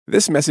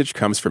This message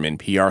comes from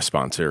NPR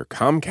sponsor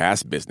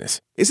Comcast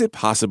Business. Is it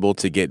possible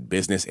to get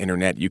business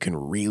internet you can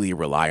really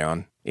rely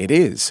on? It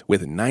is,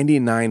 with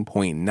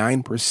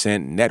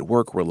 99.9%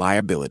 network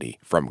reliability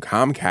from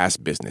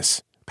Comcast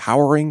Business,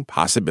 powering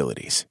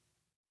possibilities.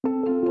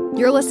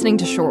 You're listening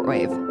to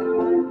Shortwave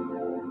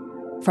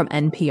from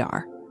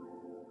NPR.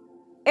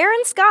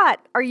 Aaron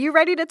Scott, are you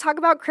ready to talk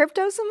about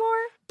crypto some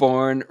more?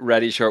 Born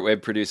Ready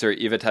Shortwave producer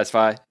Eva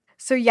Tesfaye.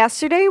 So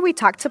yesterday we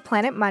talked to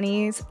Planet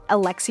Money's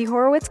Alexi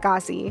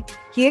Horowitz-Ghazi.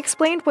 He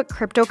explained what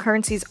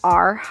cryptocurrencies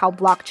are, how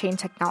blockchain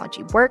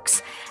technology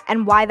works,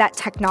 and why that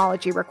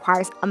technology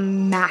requires a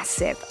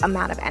massive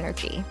amount of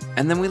energy.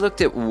 And then we looked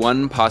at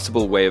one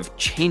possible way of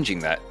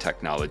changing that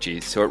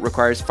technology so it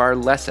requires far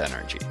less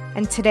energy.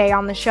 And today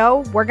on the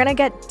show, we're going to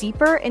get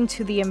deeper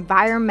into the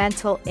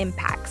environmental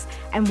impacts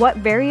and what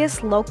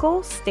various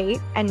local, state,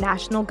 and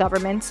national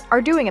governments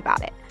are doing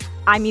about it.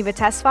 I'm Eva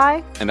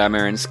Tesfaye. And I'm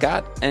Aaron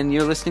Scott, and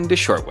you're listening to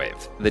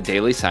Shortwave, the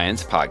daily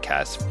science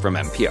podcast from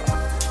NPR.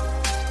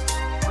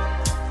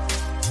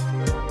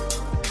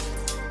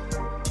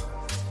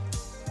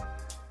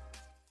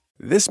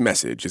 This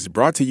message is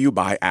brought to you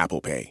by Apple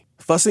Pay.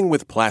 Fussing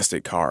with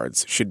plastic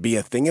cards should be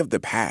a thing of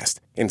the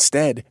past.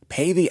 Instead,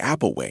 pay the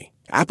Apple way.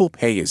 Apple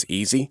Pay is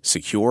easy,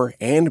 secure,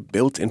 and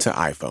built into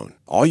iPhone.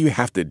 All you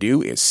have to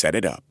do is set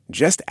it up.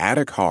 Just add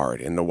a card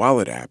in the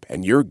Wallet app,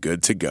 and you're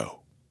good to go.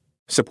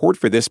 Support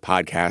for this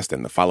podcast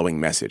and the following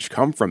message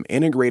come from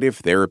Integrative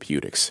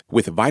Therapeutics,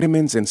 with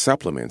vitamins and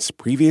supplements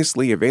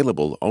previously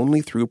available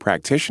only through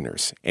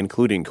practitioners,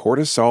 including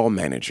Cortisol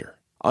Manager.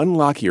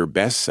 Unlock your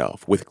best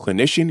self with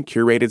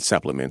clinician-curated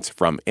supplements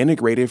from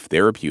Integrative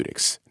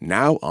Therapeutics,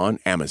 now on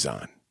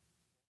Amazon.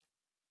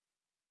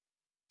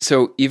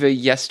 So, Eva,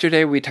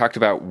 yesterday we talked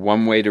about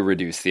one way to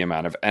reduce the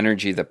amount of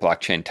energy that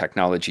blockchain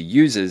technology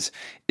uses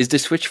is to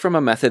switch from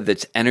a method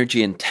that's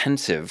energy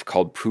intensive,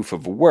 called proof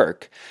of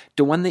work,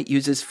 to one that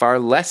uses far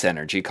less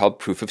energy, called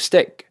proof of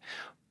stake.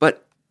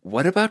 But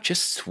what about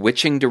just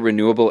switching to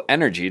renewable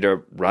energy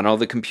to run all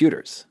the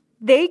computers?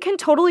 They can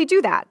totally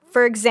do that.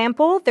 For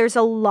example, there's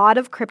a lot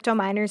of crypto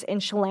miners in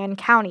Chelan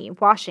County,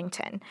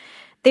 Washington.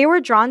 They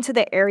were drawn to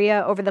the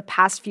area over the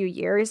past few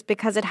years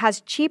because it has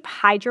cheap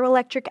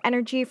hydroelectric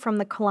energy from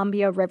the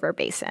Columbia River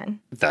Basin.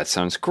 That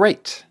sounds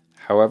great.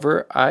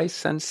 However, I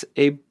sense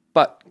a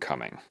but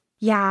coming.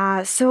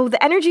 Yeah, so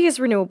the energy is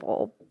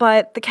renewable,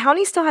 but the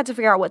county still had to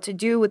figure out what to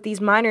do with these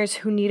miners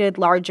who needed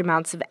large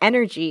amounts of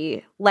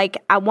energy.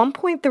 Like, at one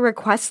point, the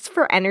requests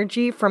for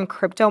energy from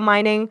crypto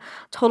mining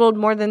totaled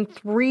more than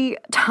 3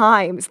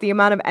 times the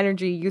amount of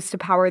energy used to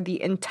power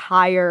the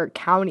entire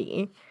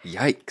county.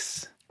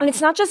 Yikes. And it's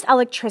not just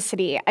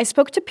electricity. I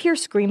spoke to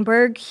Pierce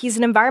Greenberg. He's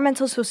an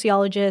environmental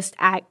sociologist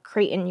at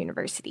Creighton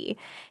University.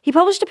 He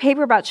published a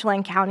paper about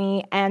Chelan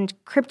County and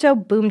crypto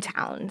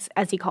boomtowns,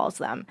 as he calls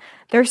them.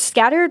 They're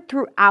scattered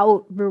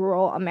throughout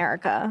rural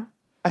America.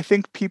 I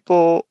think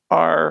people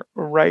are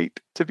right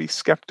to be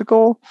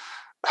skeptical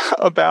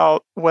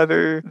about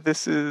whether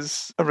this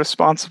is a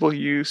responsible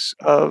use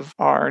of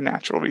our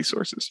natural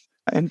resources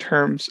in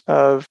terms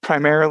of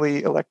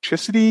primarily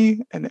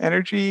electricity and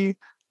energy,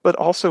 but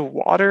also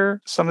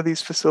water. Some of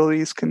these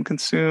facilities can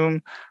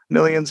consume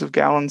millions of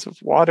gallons of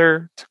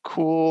water to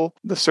cool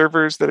the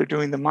servers that are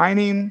doing the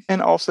mining. And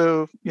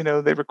also,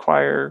 they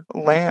require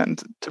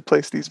land to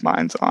place these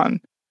mines on.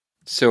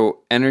 So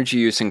energy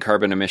use and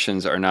carbon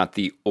emissions are not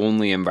the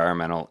only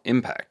environmental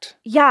impact.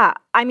 Yeah,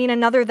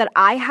 another that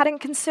I hadn't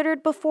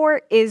considered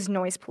before is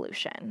noise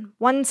pollution.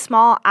 One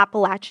small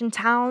Appalachian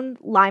town,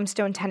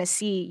 Limestone,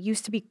 Tennessee,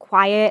 used to be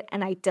quiet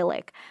and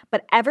idyllic.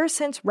 But ever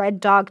since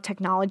Red Dog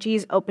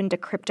Technologies opened a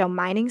crypto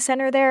mining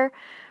center there,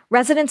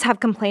 residents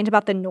have complained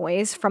about the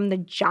noise from the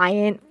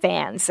giant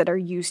fans that are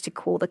used to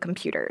cool the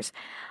computers.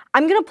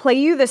 I'm going to play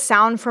you the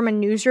sound from a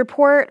news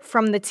report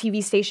from the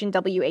TV station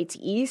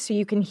WATE so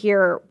you can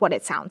hear what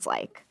it sounds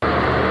like.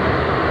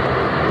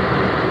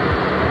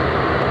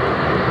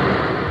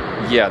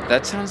 Yeah,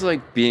 that sounds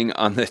like being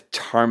on the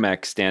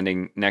tarmac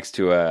standing next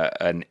to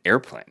an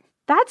airplane.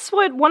 That's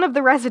what one of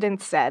the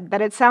residents said,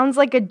 that it sounds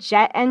like a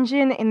jet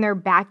engine in their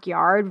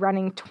backyard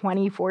running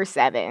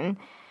 24/7.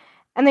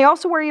 And they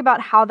also worry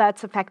about how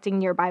that's affecting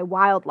nearby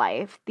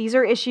wildlife. These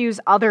are issues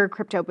other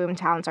crypto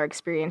boomtowns are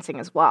experiencing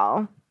as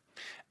well.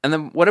 And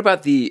then what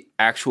about the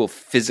actual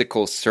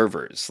physical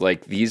servers?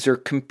 Like, these are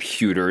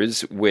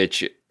computers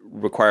which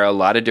require a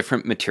lot of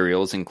different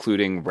materials,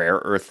 including rare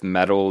earth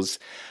metals.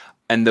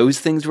 And those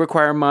things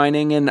require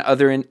mining and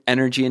other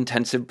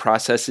energy-intensive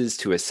processes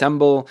to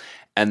assemble.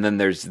 And then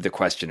there's the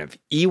question of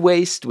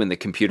e-waste when the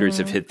computers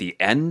have hit the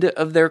end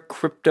of their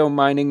crypto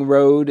mining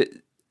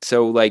road.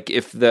 So, like,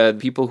 if the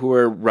people who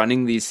are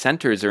running these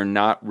centers are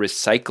not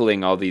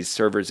recycling all these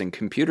servers and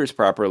computers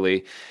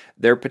properly,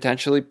 they're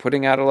potentially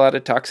putting out a lot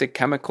of toxic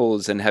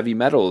chemicals and heavy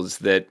metals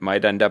that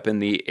might end up in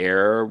the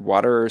air,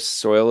 water, or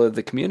soil of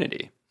the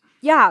community.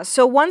 Yeah,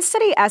 so one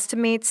study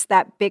estimates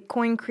that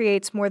Bitcoin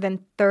creates more than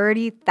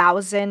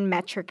 30,000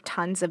 metric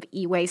tons of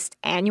e-waste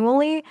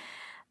annually.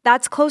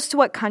 That's close to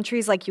what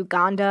countries like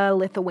Uganda,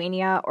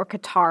 Lithuania, or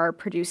Qatar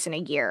produce in a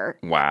year.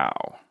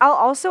 Wow. I'll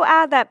also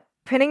add that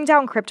pinning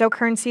down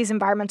cryptocurrency's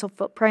environmental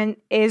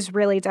footprint is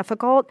really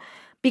difficult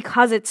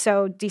because it's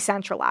so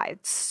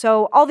decentralized.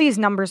 So all these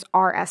numbers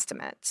are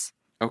estimates.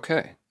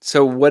 Okay.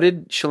 So what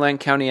did Chelan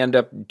County end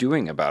up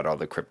doing about all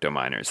the crypto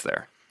miners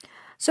there?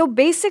 So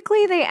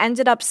basically, they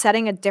ended up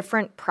setting a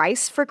different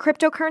price for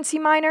cryptocurrency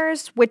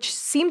miners, which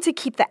seemed to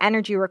keep the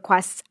energy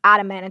requests at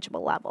a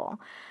manageable level.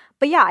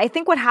 But yeah, I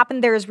think what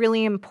happened there is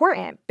really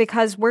important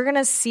because we're going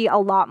to see a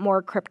lot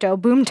more crypto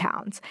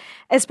boomtowns,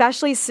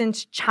 especially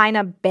since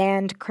China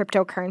banned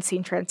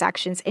cryptocurrency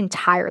transactions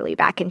entirely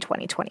back in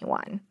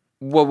 2021.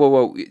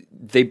 Whoa.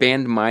 They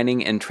banned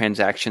mining and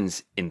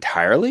transactions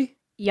entirely?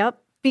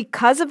 Yep,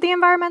 because of the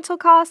environmental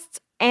costs.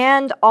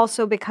 And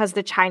also because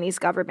the Chinese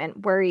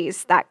government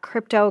worries that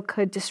crypto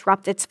could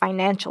disrupt its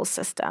financial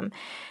system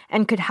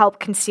and could help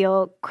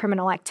conceal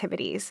criminal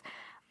activities.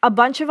 A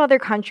bunch of other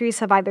countries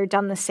have either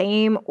done the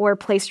same or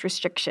placed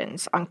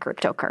restrictions on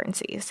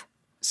cryptocurrencies.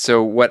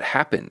 So what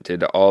happened?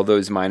 Did all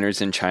those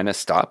miners in China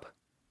stop?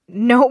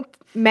 Nope.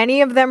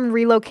 Many of them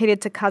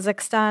relocated to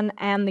Kazakhstan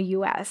and the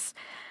US.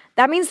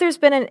 That means there's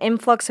been an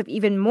influx of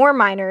even more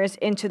miners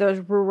into those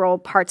rural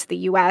parts of the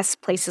U.S.,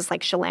 places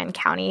like Chelan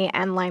County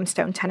and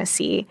Limestone,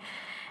 Tennessee.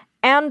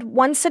 And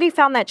one study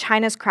found that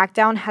China's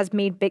crackdown has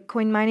made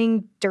Bitcoin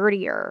mining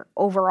dirtier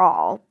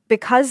overall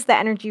because the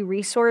energy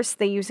resource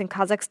they use in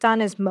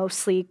Kazakhstan is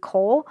mostly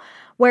coal,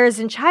 whereas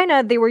in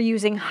China, they were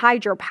using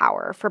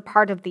hydropower for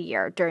part of the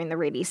year during the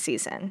rainy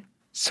season.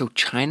 So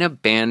China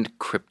banned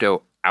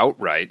crypto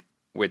outright,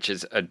 which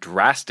is a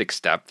drastic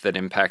step that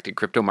impacted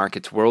crypto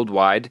markets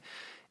worldwide.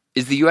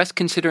 Is the U.S.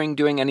 considering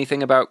doing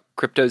anything about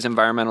crypto's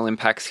environmental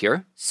impacts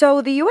here?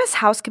 So the U.S.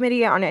 House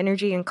Committee on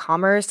Energy and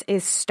Commerce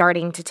is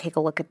starting to take a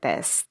look at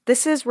this.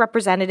 This is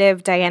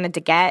Representative Diana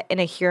DeGette in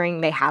a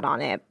hearing they had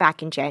on it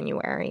back in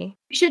January.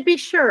 We should be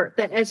sure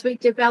that as we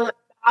develop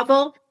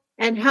novel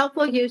and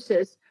helpful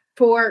uses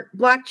for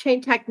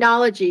blockchain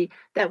technology,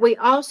 that we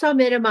also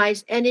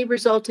minimize any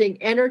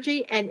resulting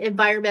energy and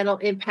environmental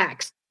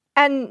impacts.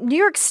 And New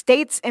York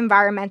State's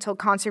Environmental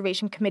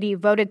Conservation Committee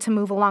voted to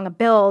move along a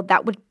bill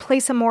that would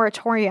place a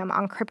moratorium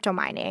on crypto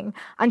mining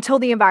until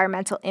the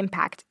environmental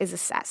impact is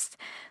assessed.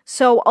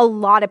 So a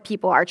lot of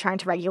people are trying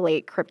to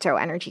regulate crypto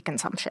energy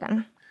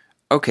consumption.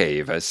 Okay,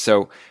 Eva.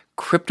 So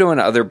crypto and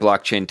other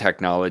blockchain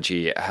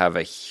technology have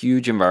a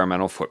huge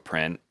environmental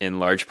footprint, in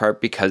large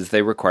part because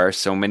they require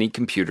so many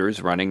computers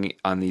running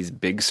on these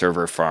big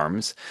server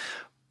farms.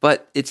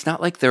 But it's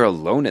not like they're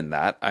alone in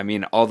that. I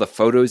mean, all the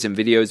photos and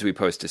videos we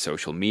post to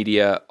social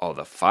media, all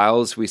the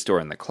files we store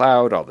in the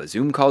cloud, all the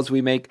Zoom calls we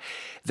make,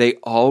 they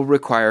all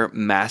require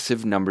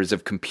massive numbers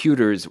of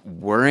computers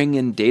whirring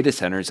in data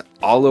centers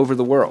all over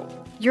the world.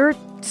 You're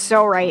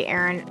so right,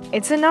 Aaron.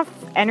 It's enough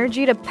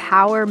energy to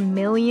power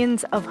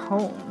millions of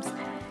homes.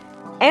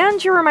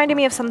 And you're reminding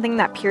me of something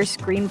that Pierce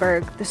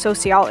Greenberg, the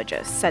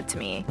sociologist, said to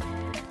me,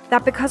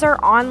 that because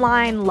our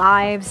online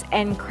lives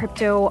and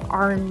crypto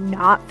are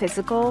not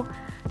physical,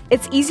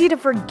 it's easy to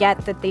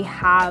forget that they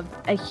have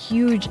a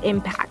huge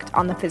impact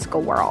on the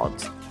physical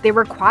world. They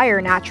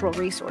require natural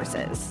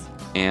resources.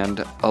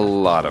 And a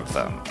lot of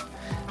them.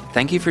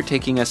 Thank you for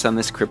taking us on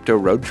this crypto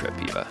road trip,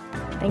 Eva.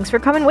 Thanks for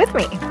coming with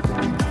me.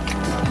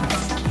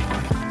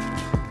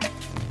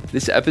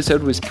 This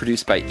episode was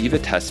produced by Eva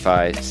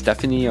Tesfaye,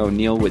 Stephanie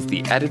O'Neill was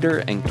the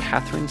editor, and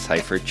Catherine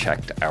Cipher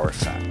checked our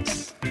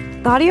facts.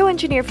 The audio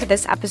engineer for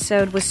this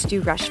episode was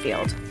Stu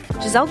Rushfield.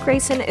 Giselle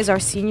Grayson is our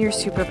senior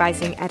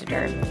supervising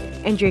editor.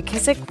 Andrea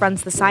Kissick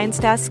runs the science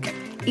desk.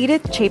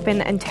 Edith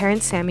Chapin and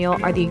Terrence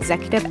Samuel are the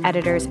executive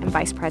editors and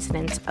vice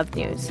presidents of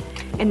news.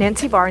 And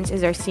Nancy Barnes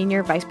is our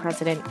senior vice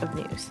president of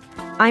news.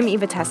 I'm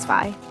Eva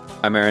Tesfaye.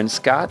 I'm Aaron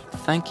Scott.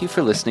 Thank you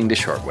for listening to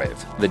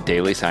Shortwave, the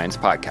daily science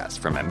podcast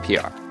from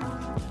NPR.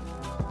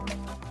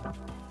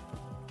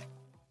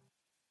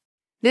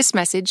 This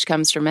message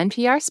comes from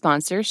NPR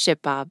sponsor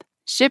ShipBob.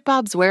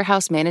 ShipBob's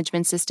warehouse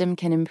management system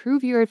can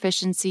improve your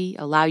efficiency,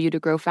 allow you to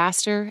grow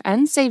faster,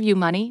 and save you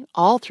money,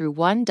 all through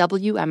one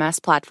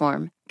WMS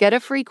platform. Get a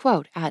free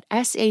quote at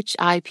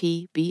shipbob.com.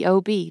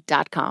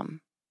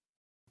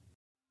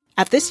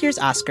 At this year's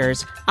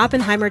Oscars,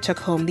 Oppenheimer took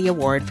home the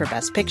award for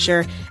Best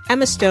Picture,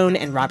 Emma Stone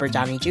and Robert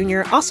Downey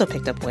Jr. also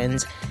picked up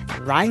wins,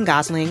 and Ryan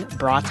Gosling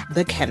brought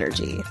the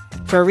Kenergy.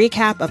 For a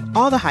recap of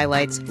all the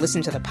highlights,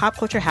 listen to the Pop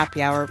Culture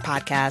Happy Hour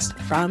podcast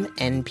from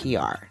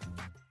NPR.